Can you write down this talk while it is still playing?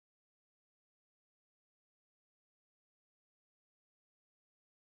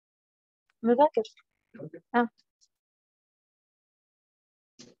مذاكر.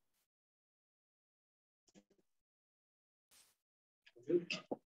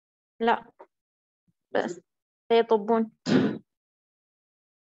 لا بس يطبون.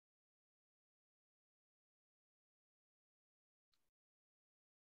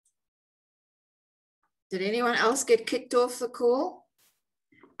 Did anyone else get kicked off the call?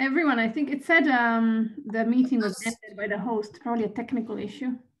 Everyone, I think it said the meeting was ended by the host, probably a technical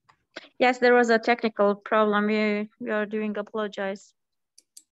issue. Yes, there was a technical problem. We are doing apologize.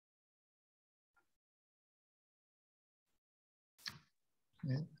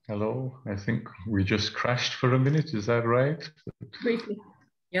 Hello, I think we just crashed for a minute, is that right? Briefly.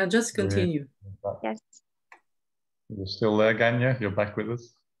 Yeah, just continue. Yes. You're still there, Ganya? You're back with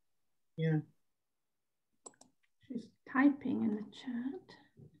us? Yeah. She's typing in the chat.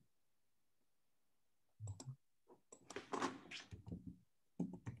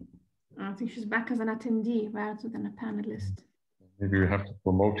 I think she's back as an attendee rather than a panelist. Maybe we have to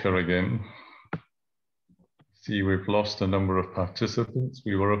promote her again. See, we've lost a number of participants.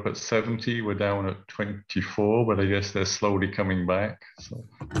 We were up at 70, we're down at 24, but I guess they're slowly coming back. So.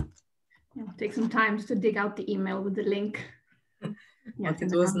 It'll take some time to dig out the email with the link. Yeah,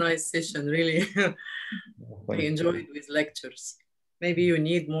 it was a nice session, really. I enjoyed with lectures. Maybe you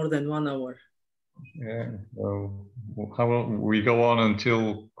need more than 1 hour. Yeah, well, how we go on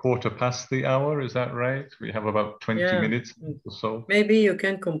until 1/4 is that right? We have about 20 minutes or so. Maybe you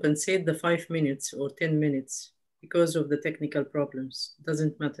can compensate the 5 minutes or 10 minutes because of the technical problems.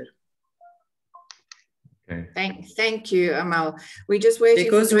 Doesn't matter. Okay. Thank you, Amal. We just waiting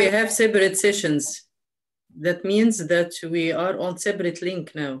because we have separate sessions. That means that we are on separate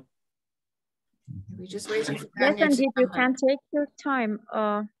link now. We're just waiting for Yes, indeed, you can take your time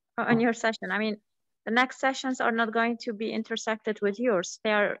on your session. I mean, the next sessions are not going to be intersected with yours.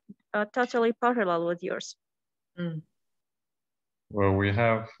 They are totally parallel with yours. Mm. Well,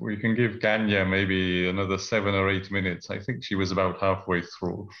 we can give Ganya maybe another 7 or 8 minutes. I think she was about halfway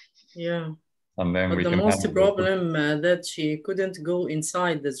through. Yeah. And then but the most problem that she couldn't go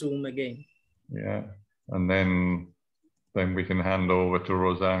inside the Zoom again. Yeah. And then we can hand over to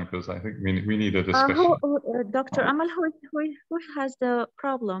Roseanne because I think we need a discussion. Dr. Amal, who has the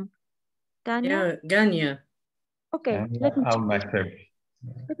problem? Ganya? Yeah, Ganya. Okay, Ganya, let me check.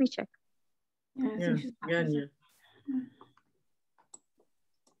 Let me check. Yeah, Ganya.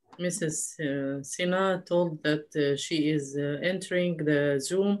 Mrs. Sina told that she is entering the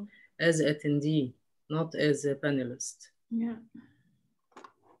Zoom as attendee, not as a panelist. Yeah.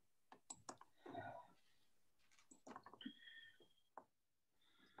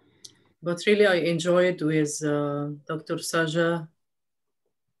 But really, I enjoyed with Dr. Saja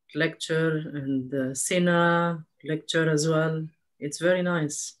lecture and Sina lecture as well. It's very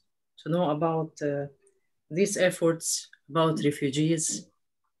nice to know about these efforts about refugees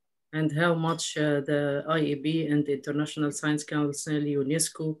and how much the IEB and the International Science Council,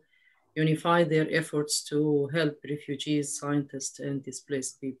 UNESCO, unify their efforts to help refugees, scientists, and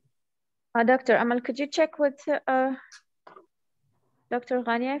displaced people. Dr. Amal, could you check with Dr.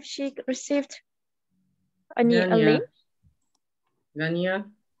 Ghania if she received a link? Ganya?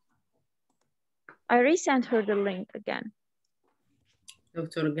 I resent her the link again.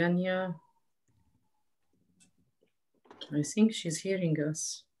 Dr. Ganya, I think she's hearing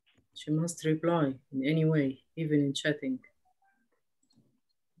us. She must reply in any way, even in chatting.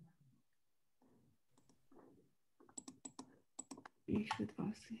 You should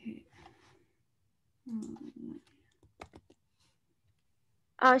also hit.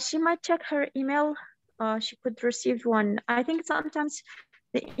 She might check her email. She could receive one. I think sometimes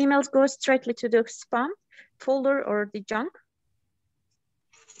the emails go straightly to the spam folder or the junk.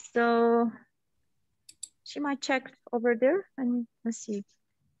 So she might check over there and let's see.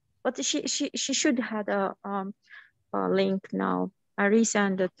 But she should have a link now. I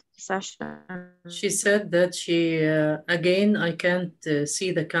resend the session. She said that she, again, I can't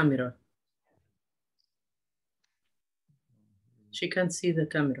see the camera. She can't see the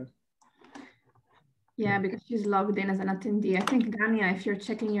camera. Yeah, because she's logged in as an attendee. I think, Ganya, if you're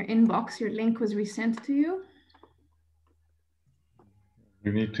checking your inbox, your link was resent to you.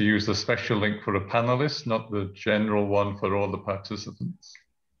 You need to use the special link for a panelist, not the general one for all the participants.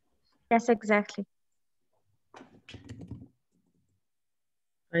 Yes, exactly.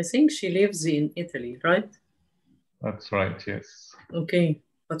 I think she lives in Italy, right? That's right, yes. Okay,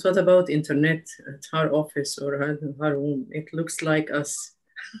 but what about internet at her office or her home? It looks like us.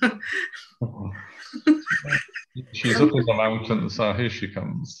 She's up in the mountains, so here she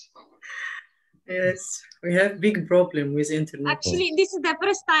comes. Yes, we have big problem with internet. Actually, this is the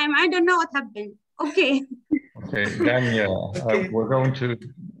first time. I don't know what happened. Okay. Okay, Ganya, Okay. we're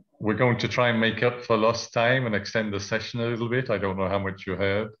going to try and make up for lost time and extend the session a little bit. I don't know how much you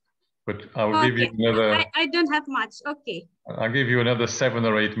have, but I'll give you another. I don't have much. Okay. I'll give you another 7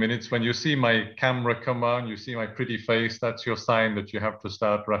 or 8 minutes. When you see my camera come on, you see my pretty face, that's your sign that you have to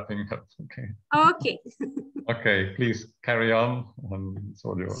start wrapping up. Okay. Okay. Okay, please carry on.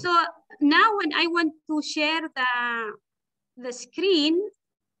 So now when I want to share the screen,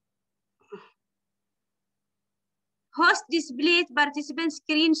 host displayed participant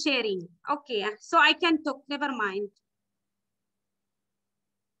screen sharing. Okay, so I can talk, never mind.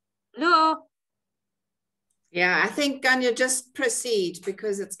 Hello? Yeah, I think Ganya, just proceed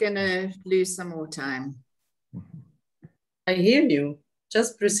because it's going to lose some more time. I hear you.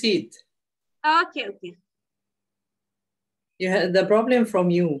 Just proceed. Okay, okay. You had the problem from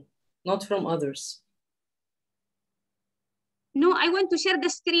you, not from others. No, I want to share the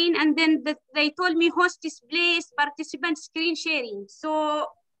screen and then they told me host displays participant screen sharing. So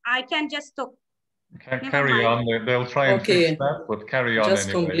I can just talk. Carry on. They'll try and fix that, but carry on just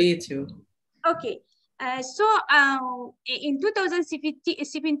anyway. Complete you. Okay. In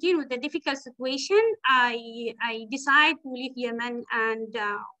 2017, with the difficult situation, I decided to leave Yemen, and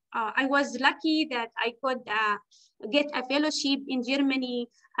I was lucky that I could get a fellowship in Germany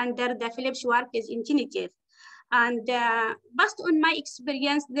under the Philip Schwartz initiative. And based on my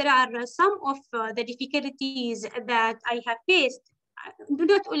experience, there are some of the difficulties that I have faced,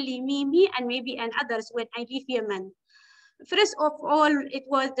 not only me and maybe and others when I leave Yemen. First of all, it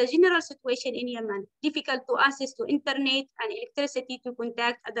was the general situation in Yemen, difficult to access to internet and electricity to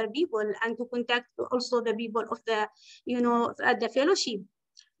contact other people and to contact also the people of the, the fellowship.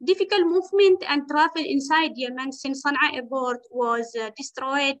 Difficult movement and travel inside Yemen since Sana'a airport was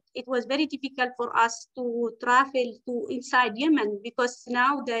destroyed. It was very difficult for us to travel to inside Yemen because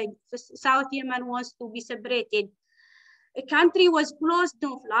now the South Yemen wants to be separated. The country was closed,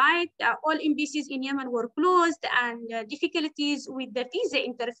 no flight. All embassies in Yemen were closed, and difficulties with the visa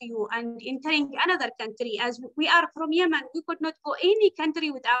interview and entering another country. As we are from Yemen, we could not go any country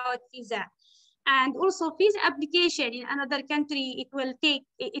without visa. And also visa application in another country,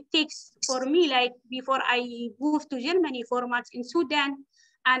 it takes for me, like before I moved to Germany, 4 months in Sudan.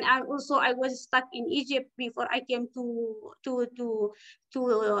 And I was stuck in Egypt before I came to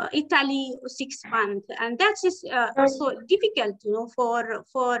Italy 6 months, and that's just also difficult, for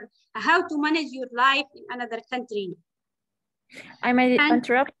how to manage your life in another country. I may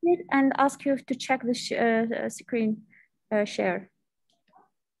interrupt you and ask you to check the screen share.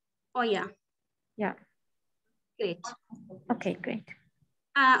 Oh yeah. Yeah. Great. Okay, great.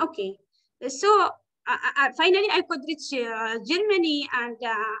 Okay, so. Finally, I could reach Germany, and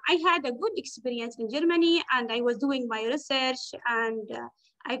I had a good experience in Germany, and I was doing my research, and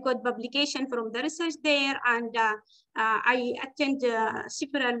I got publication from the research there, and I attend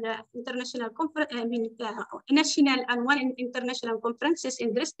several international national and one international conferences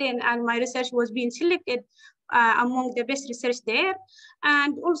in Dresden, and my research was being selected among the best research there.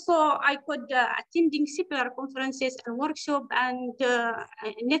 And also I could attending several conferences and workshops and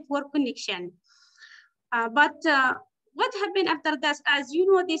network connection. But what happened after that? As you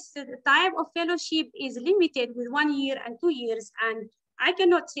know, this type of fellowship is limited with 1 year and 2 years. And I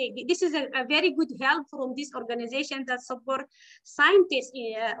cannot say this is a very good help from this organization that support scientists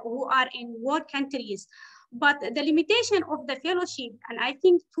who are in world countries. But the limitation of the fellowship, and I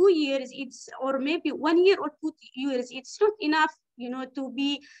think 2 years, or maybe 1 year or 2 years, it's not enough, to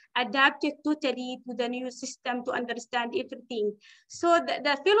be adapted totally to the new system to understand everything. So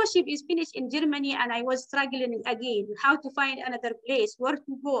the fellowship is finished in Germany, and I was struggling again, how to find another place, where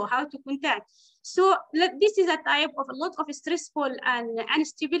to go, how to contact. So this is a type of a lot of stressful and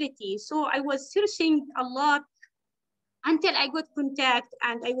instability. So I was searching a lot until I got contact,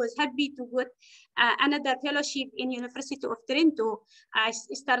 and I was happy to get another fellowship in University of Toronto. I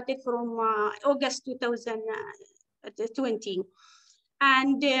started from August 2020.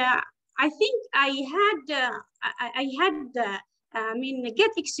 And I think I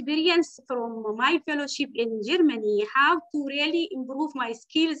get experience from my fellowship in Germany, how to really improve my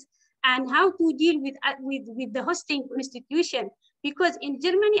skills and how to deal with the hosting institution. Because in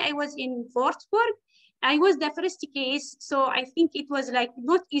Germany, I was in Würzburg. I was the first case, so I think it was like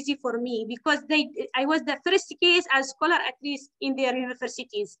not easy for me because I was the first case as scholar at least in their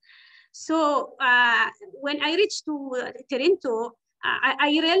universities. So when I reached to Toronto, I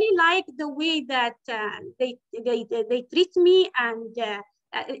really like the way that they treat me, and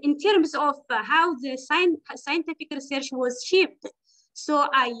in terms of how the scientific research was shaped. So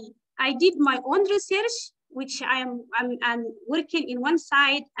I I did my own research, which I'm working in one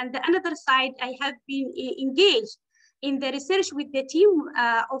side, and the another side I have been engaged in the research with the team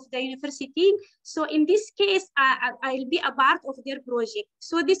of the university. So in this case, I'll be a part of their project.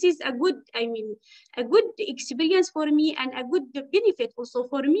 So this is a good, a good experience for me and a good benefit also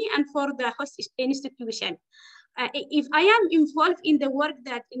for me and for the host institution. If I am involved in the work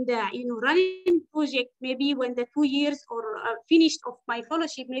that in the running project, maybe when the 2 years or finished of my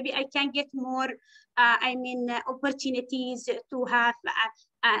fellowship, maybe I can get more opportunities to have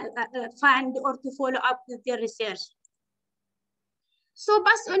fund or to follow up with their research. So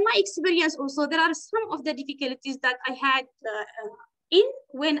based on my experience also, there are some of the difficulties that I had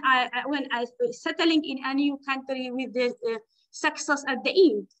when I settling in a new country with the success at the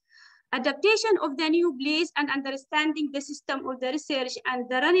end. Adaptation of the new place and understanding the system of the research and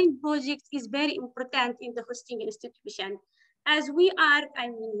the running project is very important in the hosting institution. As we are,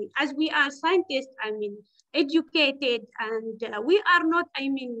 scientists, educated, and we are not,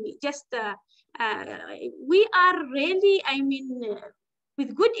 just, we are really,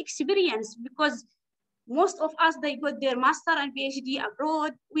 with good experience, because most of us, they got their master and PhD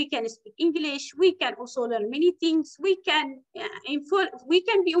abroad. We can speak English. We can also learn many things. We can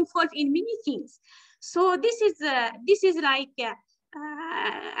be involved in many things. So this is like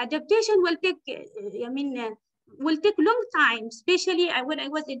adaptation will take, will take long time. Especially when I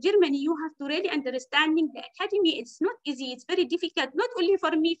was in Germany, you have to really understanding the academy. It's not easy. It's very difficult. Not only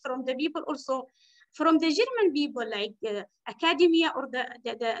for me, from the people also. From the German people, like academia or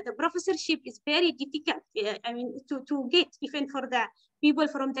the professorship is very difficult, to get, even for the people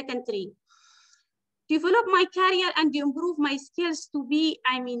from the country. Develop my career and improve my skills to be,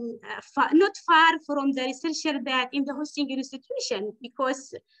 not far from the researcher that in the hosting institution,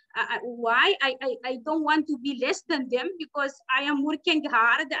 because why? I don't want to be less than them, because I am working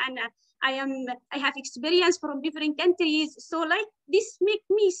hard and I have experience from different countries. So like this make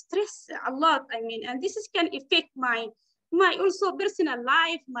me stress a lot. And this can affect my also personal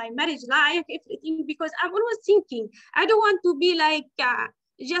life, my marriage life, everything, because I'm always thinking, I don't want to be like,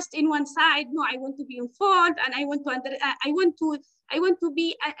 just in one side. No, I want to be involved, and I want to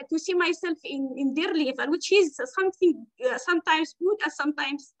be to see myself in their level, which is something sometimes good and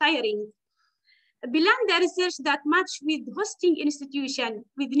sometimes tiring. Belong the research that match with hosting institution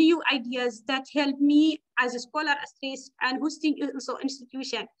with new ideas that help me as a scholar, as and hosting also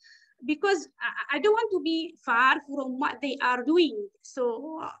institution, because I don't want to be far from what they are doing.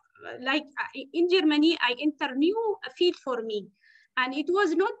 So like in Germany, I enter new field for me. And it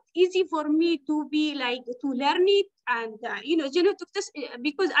was not easy for me to be like, to learn it. And, genotoxicity,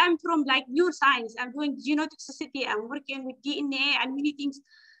 because I'm from like neuroscience, I'm doing genotoxicity, I'm working with DNA and many things.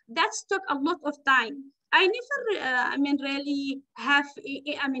 That's took a lot of time. I never, really have,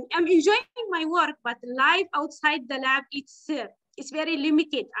 I'm enjoying my work, but life outside the lab, it's very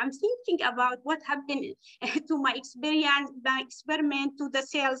limited. I'm thinking about what happened to my experience, my experiment, to the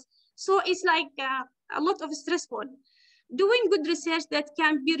cells. So it's like a lot of stressful. Doing good research that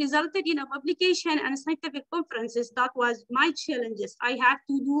can be resulted in a publication and scientific conferences, that was my challenges. I have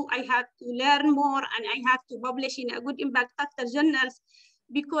to learn more, and I have to publish in a good impact factor journals,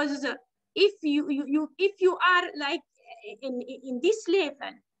 because if you are like in this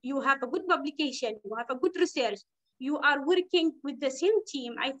level, you have a good publication, you have a good research, you are working with the same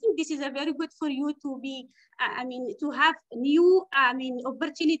team. I think this is a very good for you to be, to have new,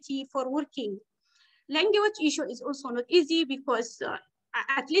 opportunity for working. Language issue is also not easy, because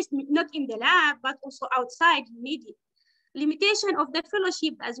at least not in the lab, but also outside needed. Limitation of the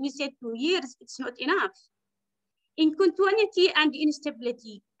fellowship, as we said, 2 years, it's not enough. Incontinuity and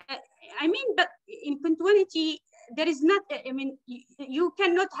instability. But in continuity, there is not, you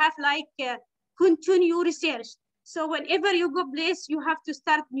cannot have like continue research. So whenever you go place, you have to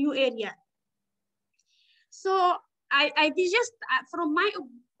start new area. So I just, from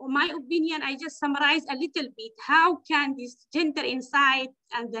my opinion, I just summarize a little bit. How can this gender insight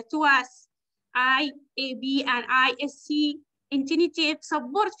and the TWAS, IAB and ISC initiative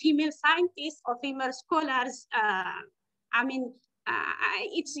support female scientists or female scholars?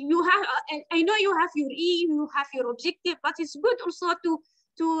 It's, you have, I know you have your aim, you have your objective, but it's good also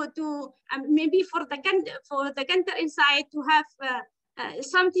to maybe for the gender insight to have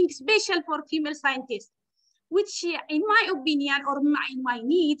something special for female scientists, which in my opinion, or in my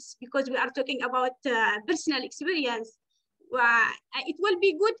needs, because we are talking about personal experience, it will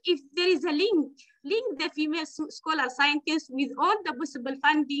be good if there is a link the female scholar scientists with all the possible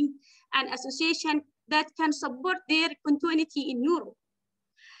funding and association that can support their continuity in Europe.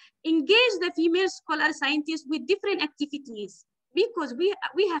 Engage the female scholar scientists with different activities. because we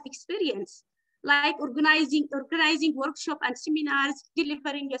have experience, like organizing workshop and seminars,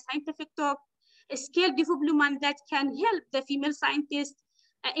 delivering a scientific talk, a skill development that can help the female scientists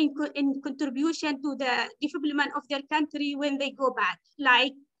in contribution to the development of their country when they go back.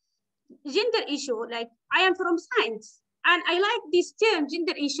 Like gender issue, like I am from science and I like this term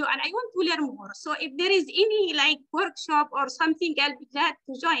gender issue and I want to learn more. So if there is any like workshop or something, I'll be glad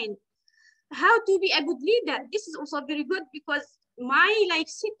to join. How to be a good leader. This is also very good because my like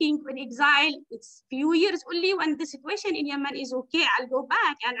sitting in exile, it's few years only. When the situation in Yemen is okay, I'll go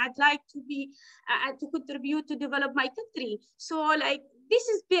back and I'd like to be to contribute to develop my country. So like this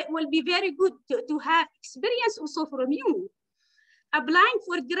is will be very good to have experience also from you. Applying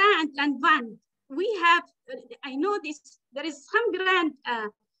for grant and fund. We have, I know this, there is some grant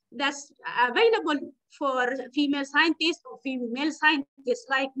that's available for female scientists or female scientists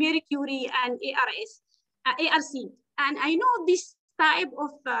like Marie Curie and ARC. And I know this type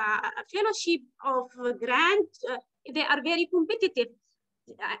of fellowship of grant, they are very competitive.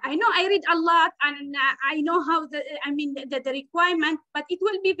 I know I read a lot and I know how the requirement, but it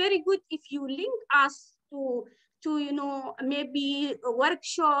will be very good if you link us to you know, maybe a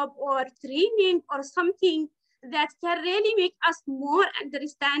workshop or training or something that can really make us more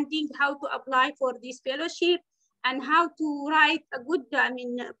understanding how to apply for this fellowship and how to write a good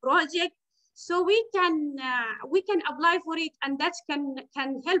project, so we can apply for it, and that can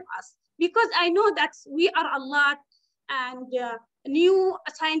help us, because I know that we are a lot and new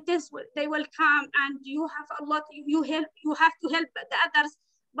scientists, they will come and you have a lot, you have to help the others.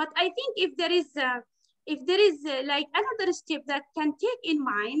 But I think if there is like another step that can take in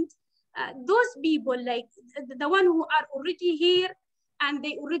mind those people, like the one who are already here and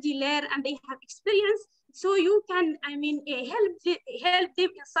they already learn and they have experience, so you can help them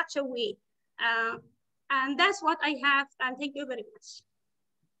in such a way, and that's what I have, and thank you very much.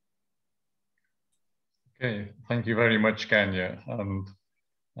 Okay, thank you very much, Ganya, and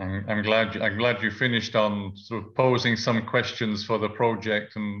I'm glad you finished on sort of posing some questions for the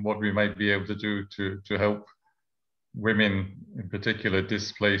project and what we might be able to do to help women, in particular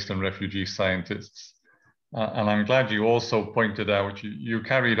displaced and refugee scientists. And I'm glad you also pointed out, you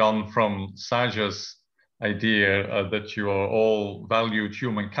carried on from Saja's idea that you are all valued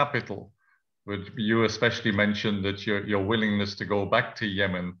human capital, but you especially mentioned that your willingness to go back to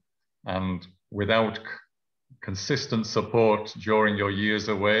Yemen, and without consistent support during your years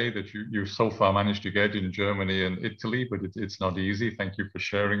away that you so far managed to get in Germany and Italy, but it's not easy. Thank you for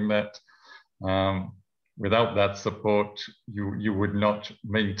sharing that. Without that support, you would not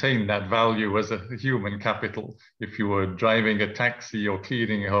maintain that value as a human capital if you were driving a taxi or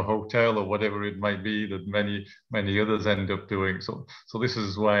cleaning a hotel or whatever it might be that many others end up doing. So this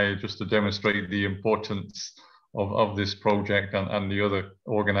is why, just to demonstrate the importance of this project and the other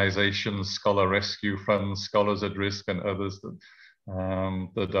organizations, Scholar Rescue Funds, Scholars at Risk, and others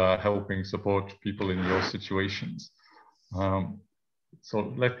that are helping support people in your situations.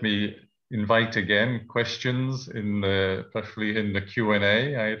 So let me invite again questions, especially in the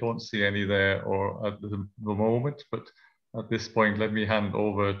Q&A. I don't see any there or at the moment, but at this point, let me hand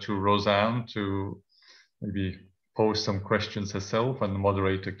over to Roseanne to maybe pose some questions herself and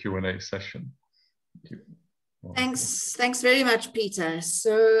moderate a Q&A session. Thank you. Thanks very much, Peter.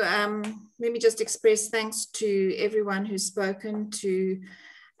 So let me just express thanks to everyone who's spoken, to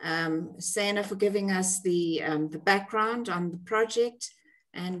Sena for giving us the background on the project,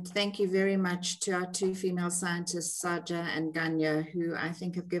 and thank you very much to our two female scientists, Saja and Ganya, who I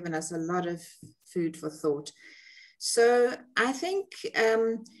think have given us a lot of food for thought. So I think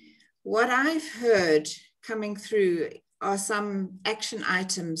what I've heard coming through are some action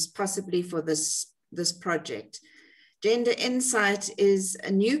items possibly for this project. Gender Insight is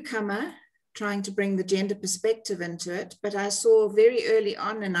a newcomer trying to bring the gender perspective into it, but I saw very early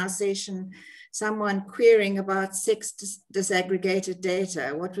on in our session someone querying about sex disaggregated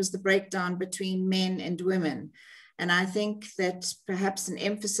data. What was the breakdown between men and women? And I think that perhaps an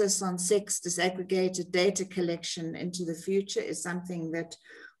emphasis on sex disaggregated data collection into the future is something that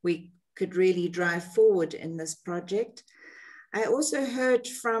we could really drive forward in this project. I also heard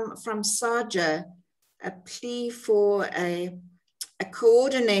from Saja a plea for a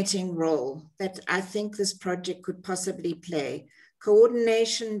coordinating role that I think this project could possibly play.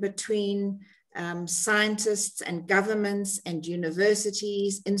 Coordination between scientists and governments and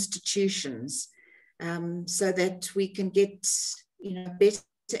universities, institutions, so that we can get better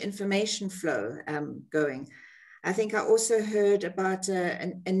information flow going. I think I also heard about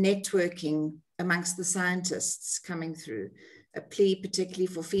a networking amongst the scientists coming through. a plea particularly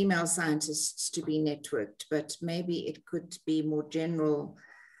for female scientists to be networked, but maybe it could be more general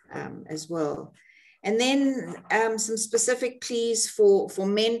as well. And then some specific pleas for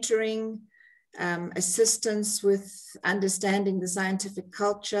mentoring, assistance with understanding the scientific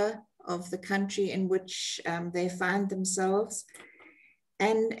culture of the country in which they find themselves.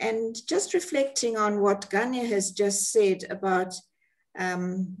 And just reflecting on what Ganya has just said about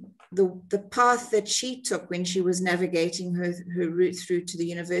the path that she took when she was navigating her route through to the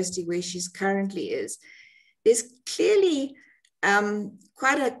university where she's currently is. There's clearly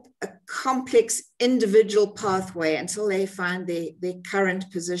quite a complex individual pathway until they find their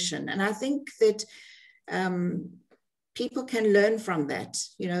current position. And I think that people can learn from that.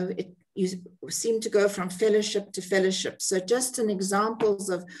 You know, you seem to go from fellowship to fellowship. So just an examples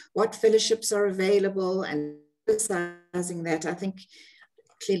of what fellowships are available and emphasizing that, I think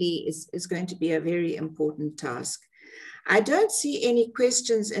clearly is going to be a very important task. I don't see any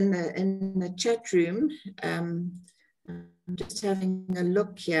questions in the chat room. I'm just having a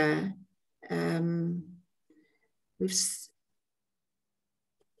look here. We've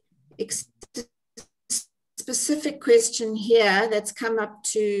specific question here that's come up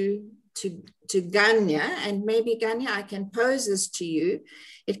to Ganya, and maybe Ganya, I can pose this to you.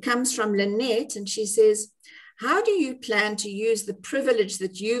 It comes from Lynette, and she says, how do you plan to use the privilege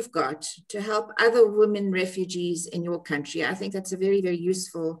that you've got to help other women refugees in your country? I think that's a very, very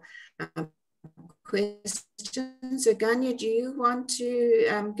useful question. So Ganya, do you want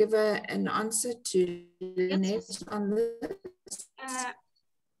to give an answer to Lynette on this?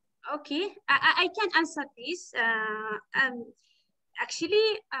 Okay, I can answer this.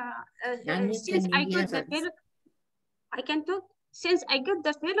 Actually, since I got the fellowship, I can talk. Since I got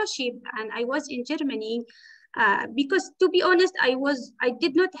the fellowship and I was in Germany, because to be honest, I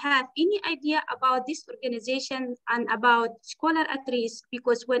did not have any idea about this organization and about Scholar at Risk,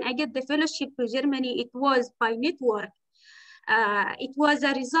 because when I get the fellowship to Germany, it was by network. It was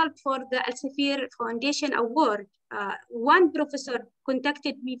a result for the Elsevier Foundation Award. One professor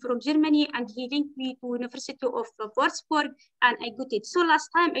contacted me from Germany and he linked me to University of Würzburg and I got it. So last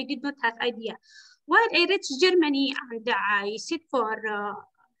time I did not have idea. While I reached Germany and I sit for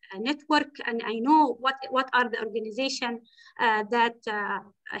a network and I know what are the organizations that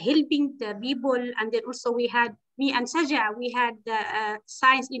helping the people, and then also we had, me and Saja, we had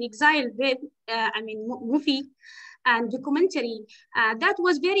Science in Exile movie and documentary. That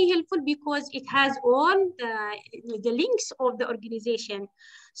was very helpful because it has all the links of the organization.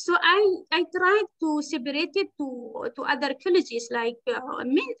 So I tried to separate it to other colleges like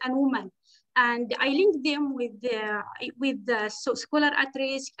men and women. And I linked them with the Scholar at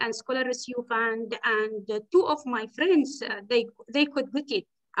Risk and Scholar Rescue Fund, and two of my friends, they could get it,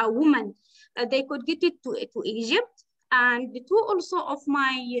 a woman, they could get it to Egypt, and two also of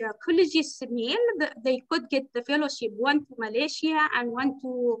my colleges male, they could get the fellowship, one to Malaysia and one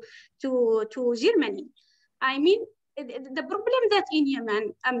to Germany. I mean, the problem that in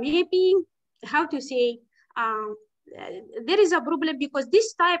Yemen, maybe, how to say, there is a problem because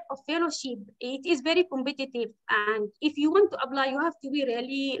this type of fellowship, it is very competitive. And if you want to apply, you have to be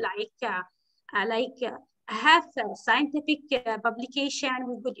really have scientific publication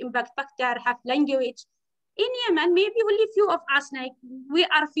with good impact factor, have language. In Yemen, maybe only few of us, like we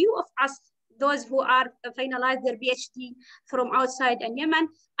are few of us, those who are finalized their PhD from outside in Yemen,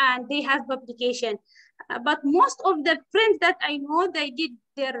 and they have publication. But most of the friends that I know, they did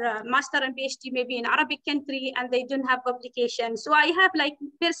their master and PhD maybe in Arabic country, and they don't have publication. So I have, like,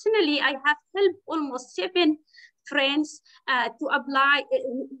 personally, I have helped almost 7 friends to apply.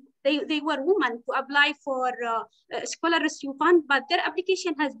 They were women to apply for Scholar Rescue Fund, but their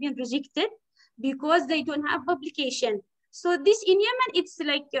application has been rejected because they don't have publication. So this in Yemen, it's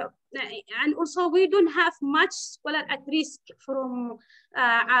like, and also we don't have much Scholar at Risk from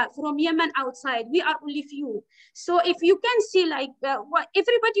Yemen outside. We are only few. So if you can see, like, what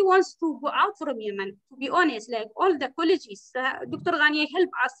everybody wants to go out from Yemen, to be honest, like all the colleges, Dr. Ghani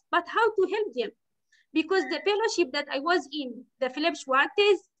helped us, but how to help them? Because the fellowship that I was in, the Philip Schwartz,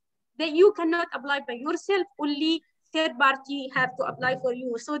 that you cannot apply by yourself, only third party have to apply for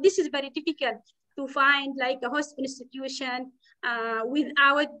you. So this is very difficult to find like a host institution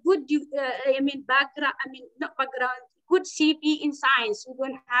without good, good CV in science. We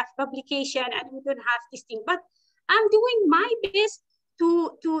don't have publication and we don't have this thing. But I'm doing my best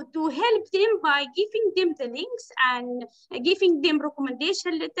to help them by giving them the links and giving them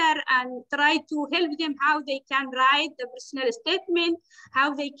recommendation letter and try to help them how they can write the personal statement,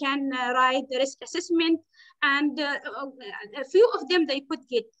 how they can write the risk assessment, and a few of them they could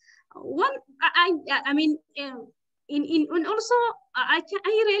get. and also I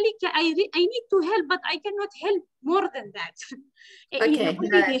need to help, but I cannot help more than that.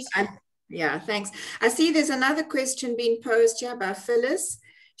 Okay. Yeah, thanks. I see there's another question being posed here by Phyllis.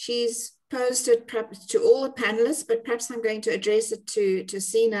 She's posed it perhaps to all the panelists, but perhaps I'm going to address it to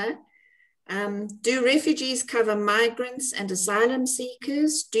Sina. Do refugees cover migrants and asylum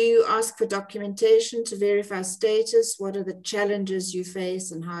seekers? Do you ask for documentation to verify status? What are the challenges you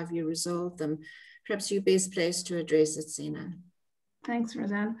face and how have you resolved them? Perhaps you're best placed to address it, Sina. Thanks,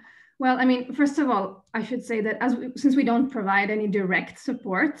 Roseanne. Well, I mean, first of all, I should say that since we don't provide any direct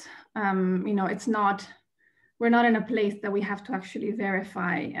support, you know, we're not in a place that we have to actually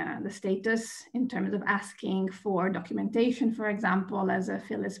verify the status in terms of asking for documentation, for example, as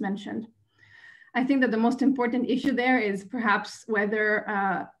Phyllis mentioned. I think that the most important issue there is perhaps whether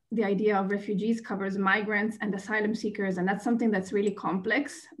the idea of refugees covers migrants and asylum seekers, and that's something that's really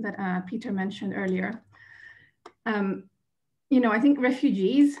complex that Peter mentioned earlier. You know, I think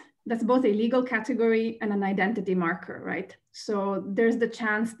refugees, that's both a legal category and an identity marker, right? So there's the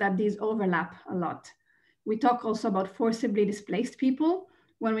chance that these overlap a lot. We talk also about forcibly displaced people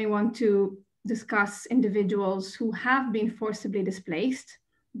when we want to discuss individuals who have been forcibly displaced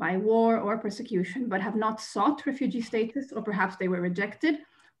by war or persecution, but have not sought refugee status, or perhaps they were rejected,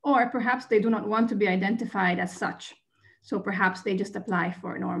 or perhaps they do not want to be identified as such. So perhaps they just apply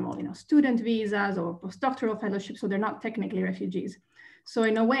for normal, you know, student visas or postdoctoral fellowships, so they're not technically refugees. So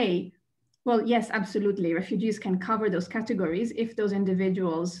in a way, well, yes, absolutely, refugees can cover those categories if those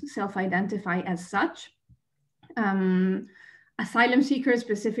individuals self-identify as such. Asylum seekers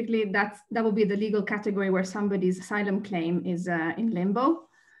specifically, that will be the legal category where somebody's asylum claim is in limbo.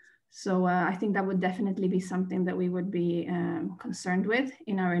 So I think that would definitely be something that we would be concerned with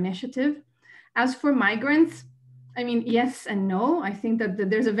in our initiative. As for migrants, I mean, yes and no. I think that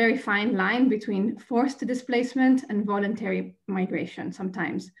there's a very fine line between forced displacement and voluntary migration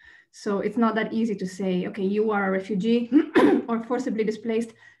sometimes. So it's not that easy to say, okay, you are a refugee or forcibly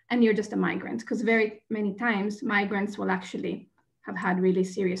displaced and you're just a migrant, because very many times migrants will actually have had really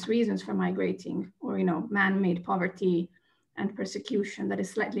serious reasons for migrating, or, you know, man-made poverty and persecution that is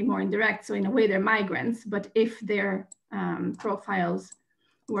slightly more indirect. So in a way they're migrants, but if their profiles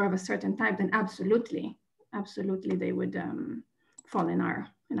were of a certain type, then absolutely they would fall in our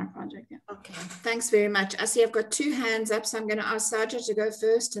project. Yeah. Okay, thanks very much. I see I've got two hands up, so I'm going to ask Saja to go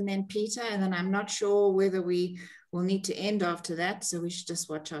first and then Peter, and then I'm not sure whether we will need to end after that, so we should just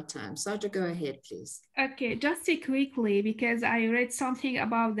watch our time. Saja, go ahead, please. Okay, just quickly, because I read something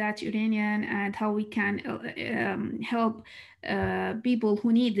about that Iranian and how we can help people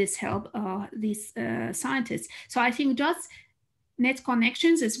who need this help, these scientists. So I think just net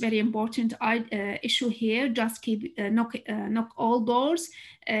connections is very important issue here. Just keep knock all doors,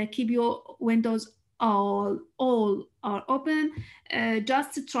 keep your windows all are open.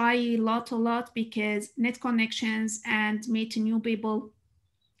 Just try a lot, because net connections and meeting new people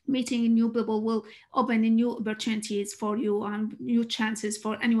will open new opportunities for you and new chances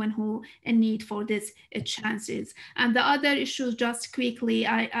for anyone who in need for these chances. And the other issues, just quickly,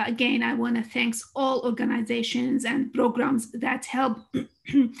 I want to thank all organizations and programs that help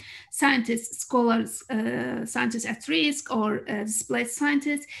scientists, scholars, scientists at risk or displaced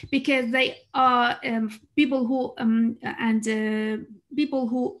scientists, because they are people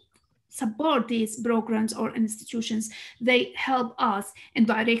who support these programs or institutions. They help us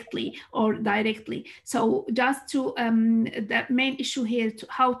indirectly or directly. So just to the main issue here,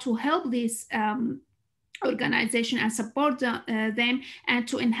 how to help these organization and support them, and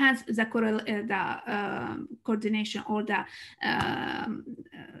to enhance the coordination or the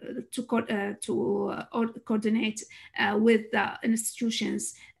coordinate with the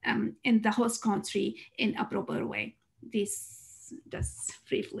institutions in the host country in a proper way. This just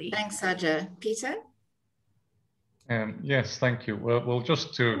briefly. Thanks, Saja. Peter? Yes, thank you. Well,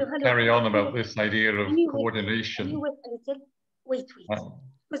 just to carry on about this idea of coordination. Can you wait a little? Wait,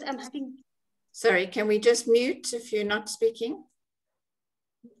 because I'm having... Sorry, can we just mute if you're not speaking?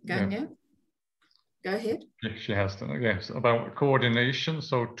 Ganya? Yeah. Go ahead. She has to. Yes, about coordination.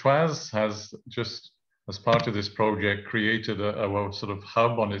 So TWAS has just, as part of this project, created a sort of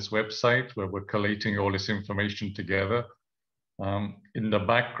hub on its website where we're collating all this information together. In the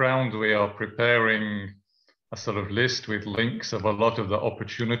background, we are preparing a sort of list with links of a lot of the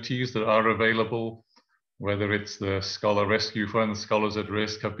opportunities that are available, whether it's the Scholar Rescue Fund, Scholars at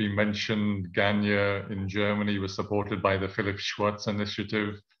Risk have been mentioned. Ganya in Germany was supported by the Philip Schwartz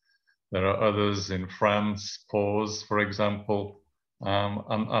Initiative. There are others in France, PAUSE, for example,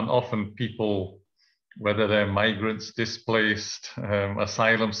 and often people, whether they're migrants, displaced,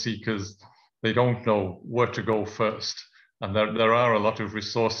 asylum seekers, they don't know where to go first. And there are a lot of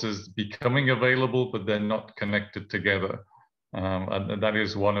resources becoming available, but they're not connected together. And that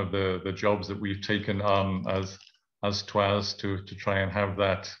is one of the jobs that we've taken on as TWAS to try and have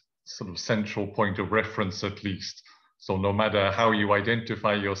that sort of central point of reference at least. So no matter how you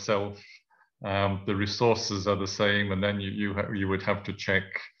identify yourself, the resources are the same, and then you would have to check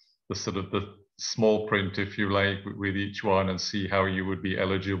the sort of the small print, if you like, with each one and see how you would be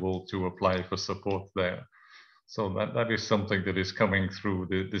eligible to apply for support there. So that is something that is coming through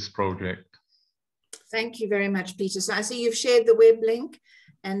this project. Thank you very much, Peter. So I see you've shared the web link,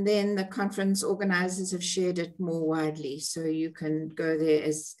 and then the conference organizers have shared it more widely. So you can go there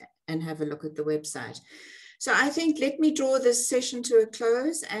and have a look at the website. So I think let me draw this session to a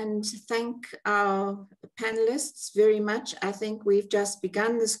close and thank our panelists very much. I think we've just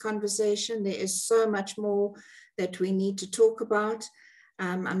begun this conversation. There is so much more that we need to talk about.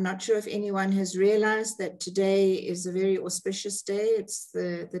 I'm not sure if anyone has realized that today is a very auspicious day. It's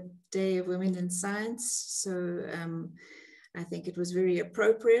the Day of Women in Science. So I think it was very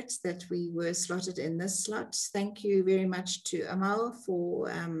appropriate that we were slotted in this slot. Thank you very much to Amal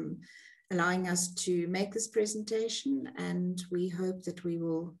for allowing us to make this presentation, and we hope that we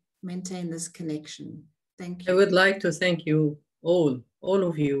will maintain this connection. Thank you. I would like to thank you all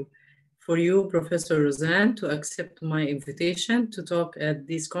of you, for you, Professor Roseanne, to accept my invitation to talk at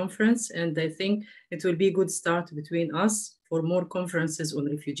this conference. And I think it will be a good start between us for more conferences on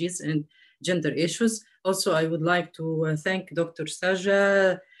refugees and gender issues. Also, I would like to thank Dr.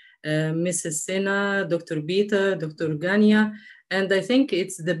 Saja, Mrs. Sena, Dr. Peter, Dr. Gania, and I think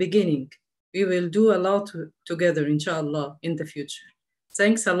it's the beginning. We will do a lot together, inshallah, in the future.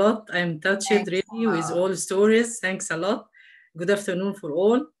 Thanks a lot. I'm touched really with all stories. Thanks a lot. Good afternoon for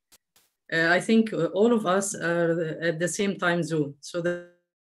all. I think all of us are at the same time zone. So that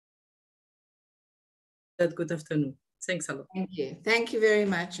good afternoon. Thanks a lot. Thank you. Thank you very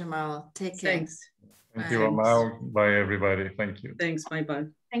much, Amal. Take care. Thanks. Thank you, Amal. Bye, everybody. Thank you. Thanks. Bye-bye.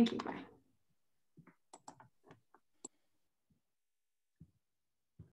 Thank you. Bye.